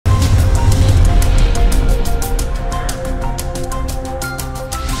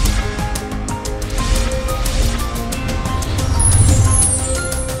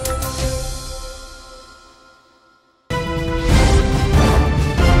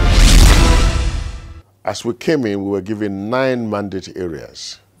As we came in, we were given 9 mandate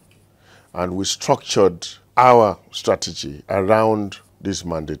areas, and we structured our strategy around these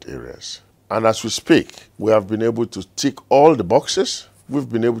mandate areas. And as we speak, we have been able to tick all the boxes. We've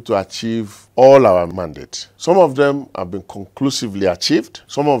been able to achieve all our mandates. Some of them have been conclusively achieved.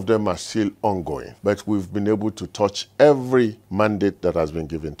 Some of them are still ongoing. But we've been able to touch every mandate that has been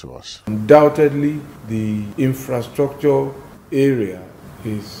given to us. Undoubtedly, the infrastructure area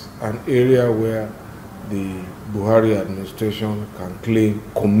is an area where the Buhari administration can claim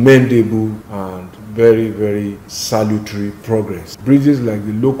commendable and very, very salutary progress. Bridges like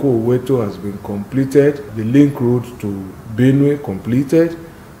the local Oyedepo has been completed, the link road to Benue completed,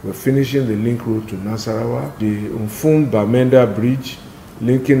 we're finishing the link road to Nasarawa. The Bamenda Bridge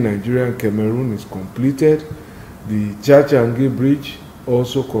linking Nigeria and Cameroon is completed. The Chachangi Bridge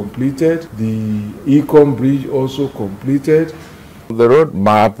also completed. The Ecom Bridge also completed. The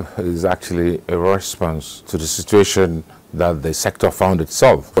roadmap is actually a response to the situation that the sector found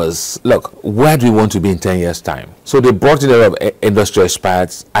itself. Was, look, where do we want to be in 10 years' time? So they brought in a lot of industry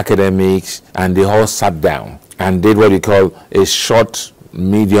experts, academics, and they all sat down and did what we call a short,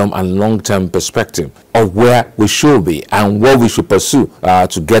 medium, and long-term perspective of where we should be and what we should pursue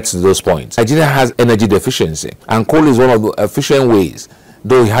to get to those points. Nigeria has energy deficiency, and coal is one of the efficient ways,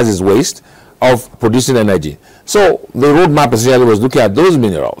 though it has its waste, of producing energy. So the roadmap essentially was looking at those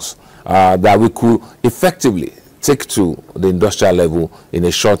minerals that we could effectively take to the industrial level in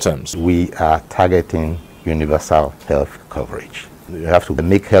a short term. We are targeting universal health coverage. You have to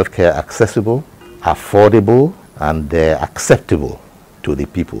make healthcare accessible, affordable, and acceptable to the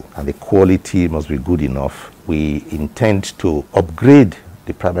people, and the quality must be good enough. We intend to upgrade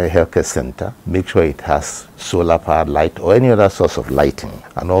the primary healthcare center, make sure it has solar powered light or any other source of lighting,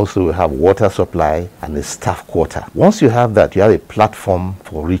 and also we have water supply and a staff quarter. Once you have that, you have a platform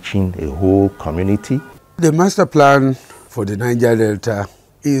for reaching a whole community. The master plan for the Niger Delta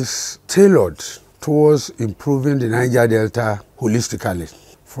is tailored towards improving the Niger Delta holistically,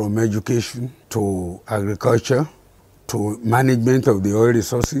 from education to agriculture to management of the oil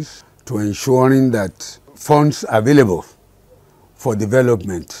resources to ensuring that funds available for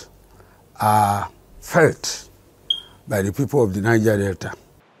development are felt by the people of the Niger Delta.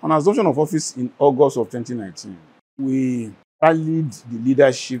 On assumption of office in August of 2019, we rallied the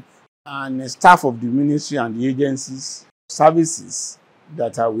leadership and staff of the ministry and the agencies, services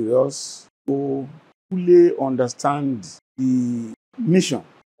that are with us to fully understand the mission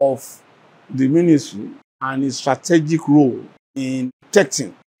of the ministry and its strategic role in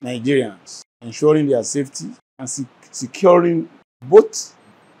protecting Nigerians, ensuring their safety and securing both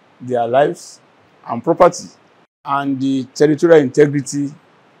their lives and property and the territorial integrity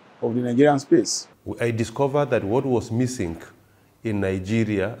of the Nigerian space. I discovered that what was missing in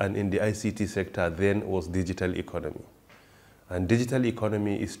Nigeria and in the ICT sector then was digital economy. And digital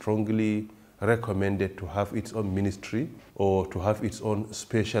economy is strongly recommended to have its own ministry or to have its own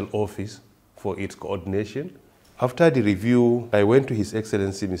special office for its coordination. After the review, I went to His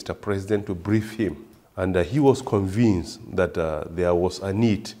Excellency Mr. President to brief him. And he was convinced that there was a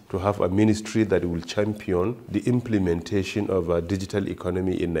need to have a ministry that will champion the implementation of a digital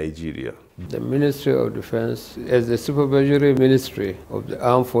economy in Nigeria. The Ministry of Defense, as the supervisory ministry of the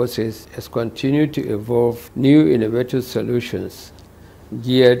armed forces, has continued to evolve new innovative solutions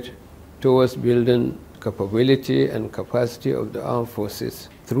geared towards building capability and capacity of the armed forces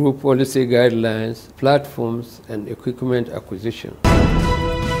through policy guidelines, platforms, and equipment acquisition.